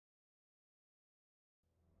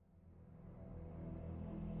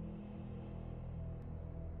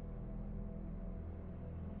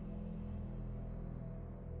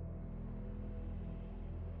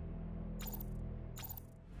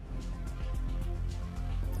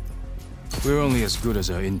We're only as good as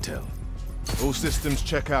our intel. All systems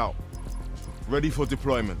check out. Ready for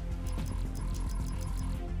deployment.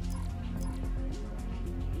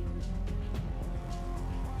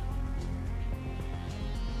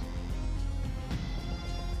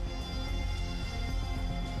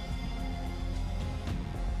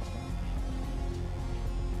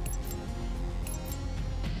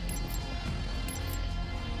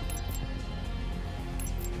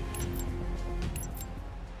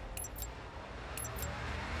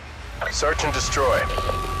 Search and destroy.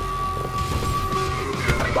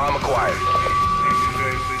 Bomb acquired.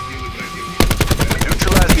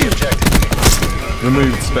 Neutralize the objective.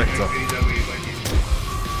 Removed, Spectre.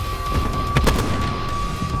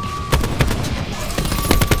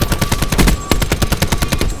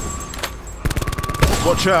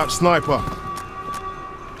 Watch out, sniper.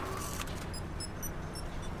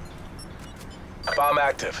 Bomb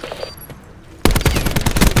active.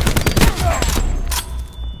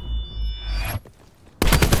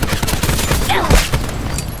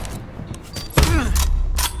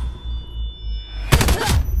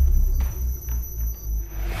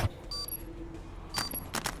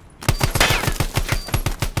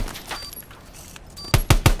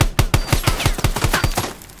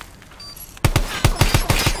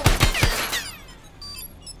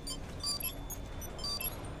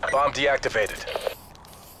 Bomb deactivated.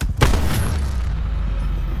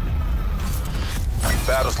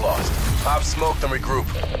 Battle's lost. Pop smoke, then regroup.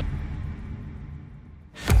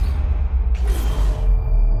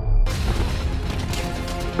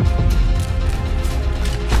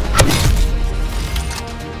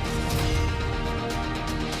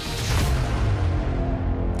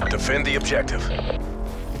 Defend the objective.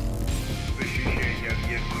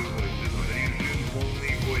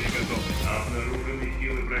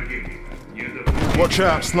 Watch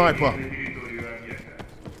out, sniper.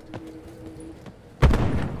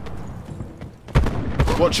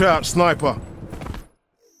 Watch out, sniper.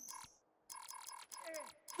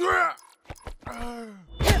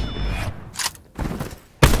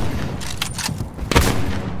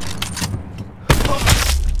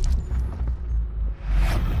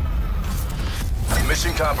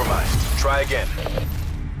 Mission compromised. Try again.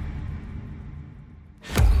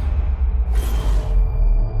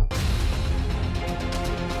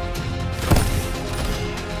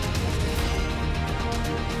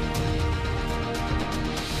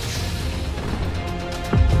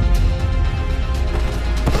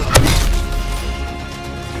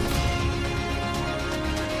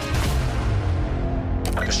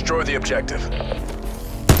 Destroy the objective.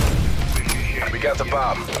 We got the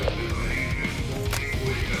bomb.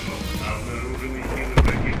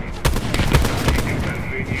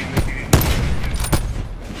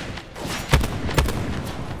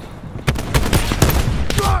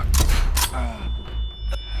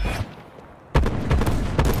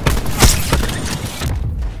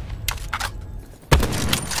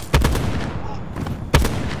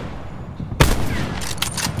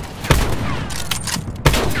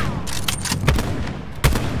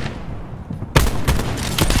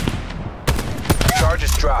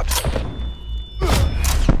 Charges dropped.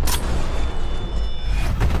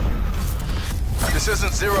 This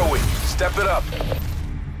isn't zero week. Step it up.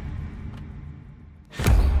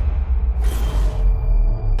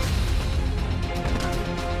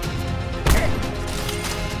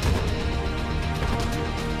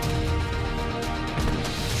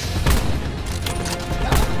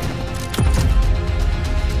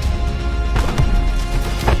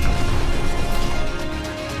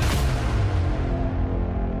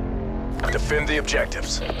 Defend the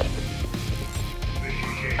objectives.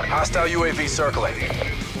 Hostile UAV circling.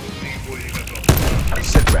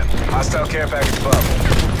 Sit rep. Hostile care package above.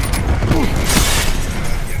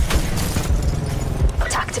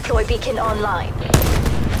 TAC deploy beacon online.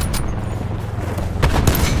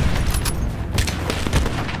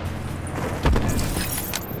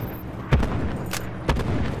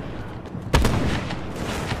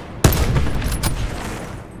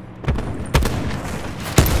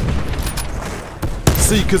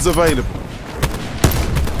 Seekers available.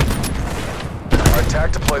 Our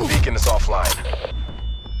TAC deploy beacon is offline.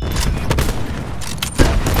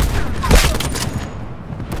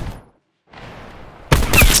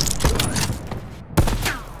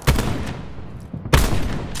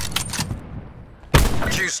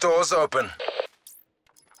 Q stores open.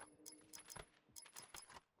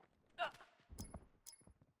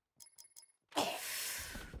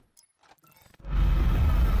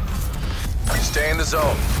 Stay in the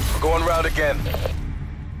zone. We're going round again.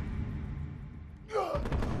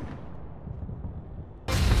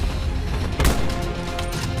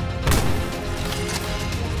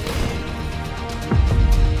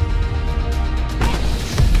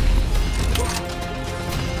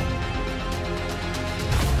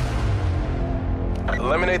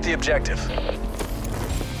 Get the objective.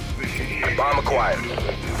 Bomb acquired.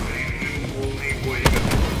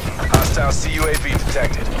 Hostile CUAV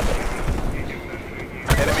detected.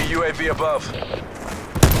 Enemy UAV above.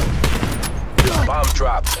 Bomb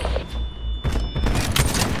dropped.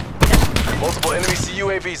 Multiple enemy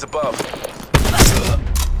CUAVs above.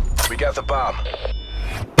 We got the bomb.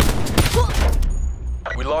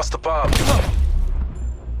 We lost the bomb.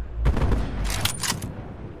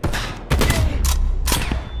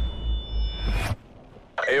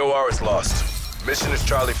 AOR is lost. Mission is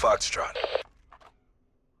Charlie Foxtrot.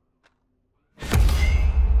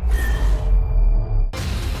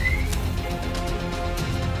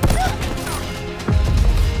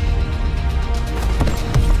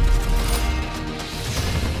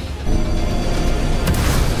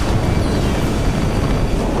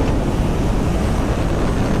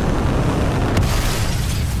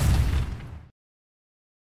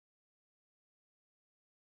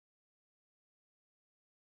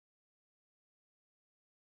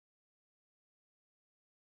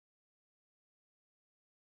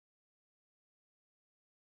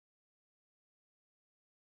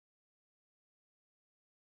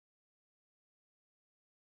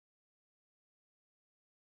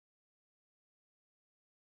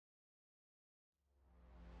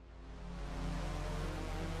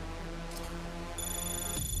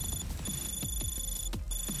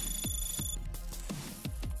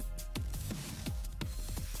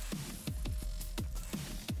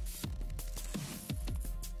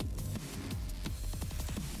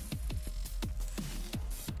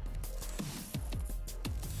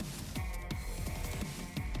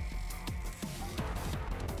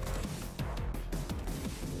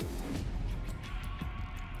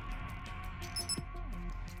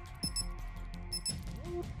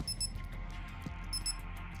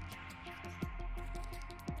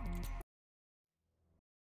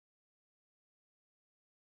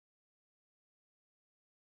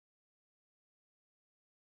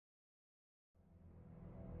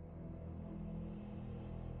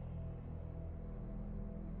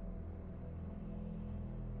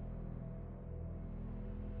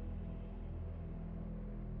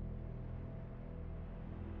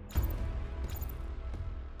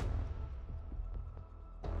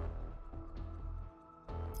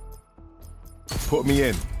 Put me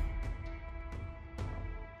in.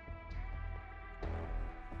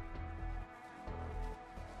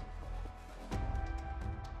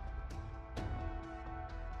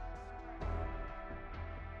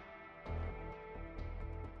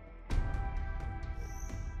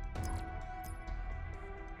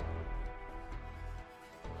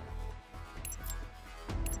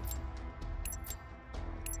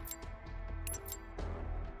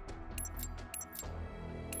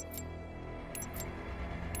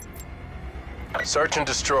 Search and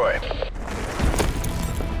destroy.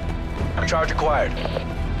 Charge acquired.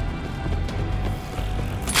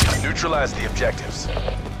 Neutralize the objectives.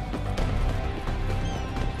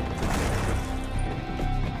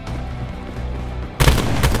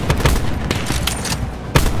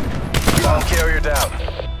 Bomb carrier down.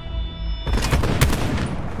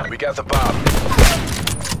 We got the bomb.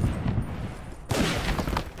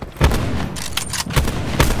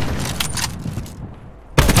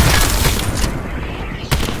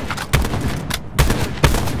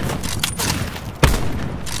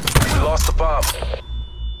 Bomb.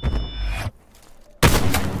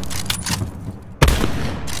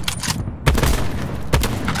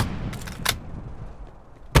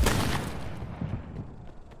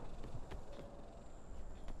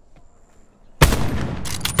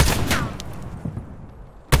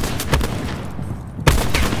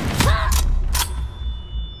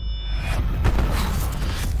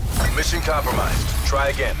 Mission compromised. Try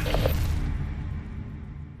again.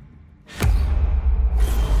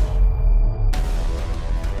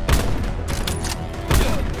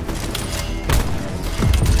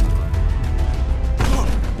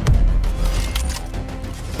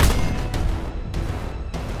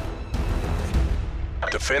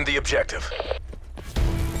 Defend the objective.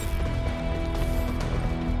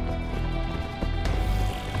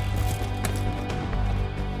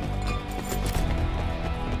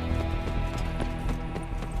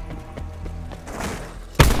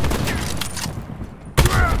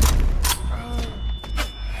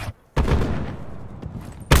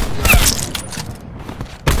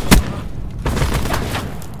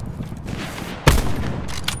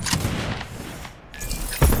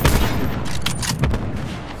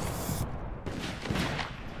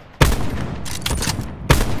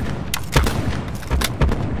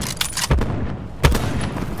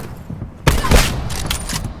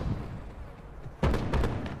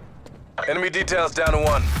 Enemy details down to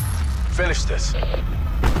 1. Finish this.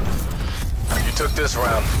 You took this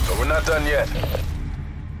round, but we're not done yet.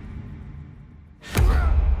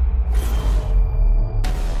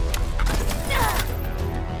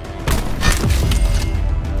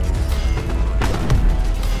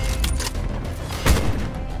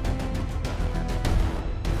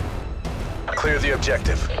 Clear the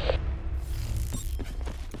objective.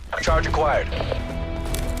 Charge acquired.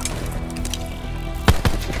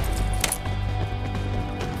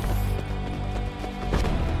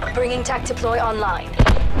 Bringing TAC deploy online.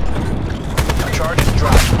 Charge is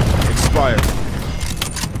dropped. Expired.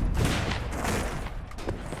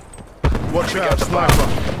 Watch out, the sniper.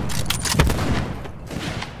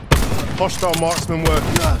 Hostile marksman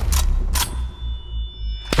working.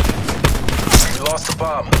 We lost the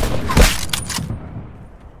bomb.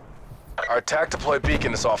 Our TAC deploy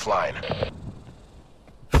beacon is offline.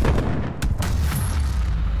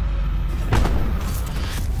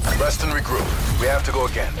 Rest and regroup. We have to go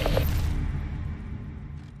again.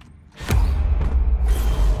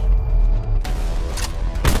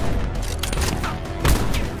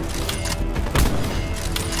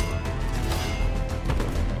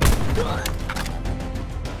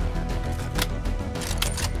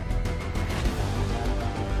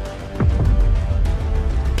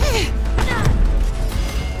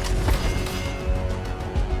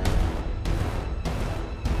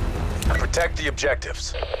 Protect the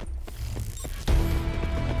objectives.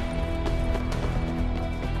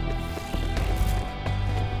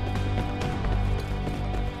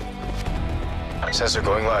 Sensor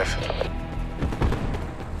going live.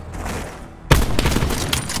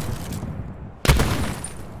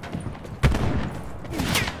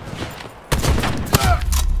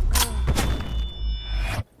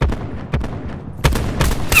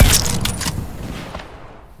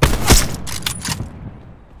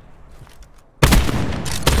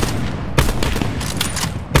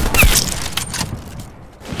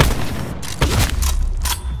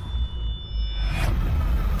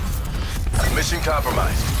 Mission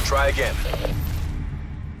compromised. Try again.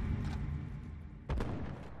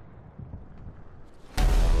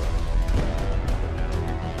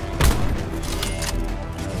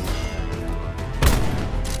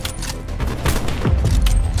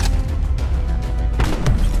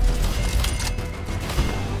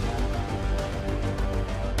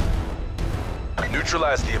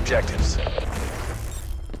 Neutralize the objectives.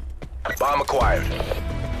 Bomb acquired.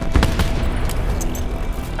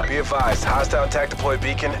 Be advised, hostile TAC deploy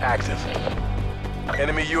beacon active.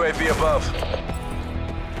 Enemy UAV above.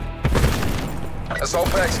 Assault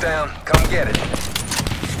pack's down. Come get it.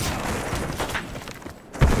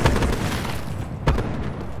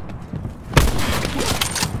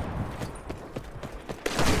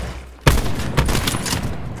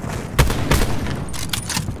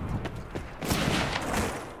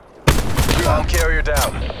 Bomb carrier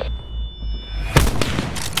down.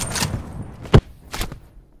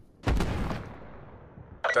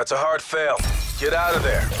 That's a hard fail. Get out of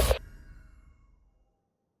there.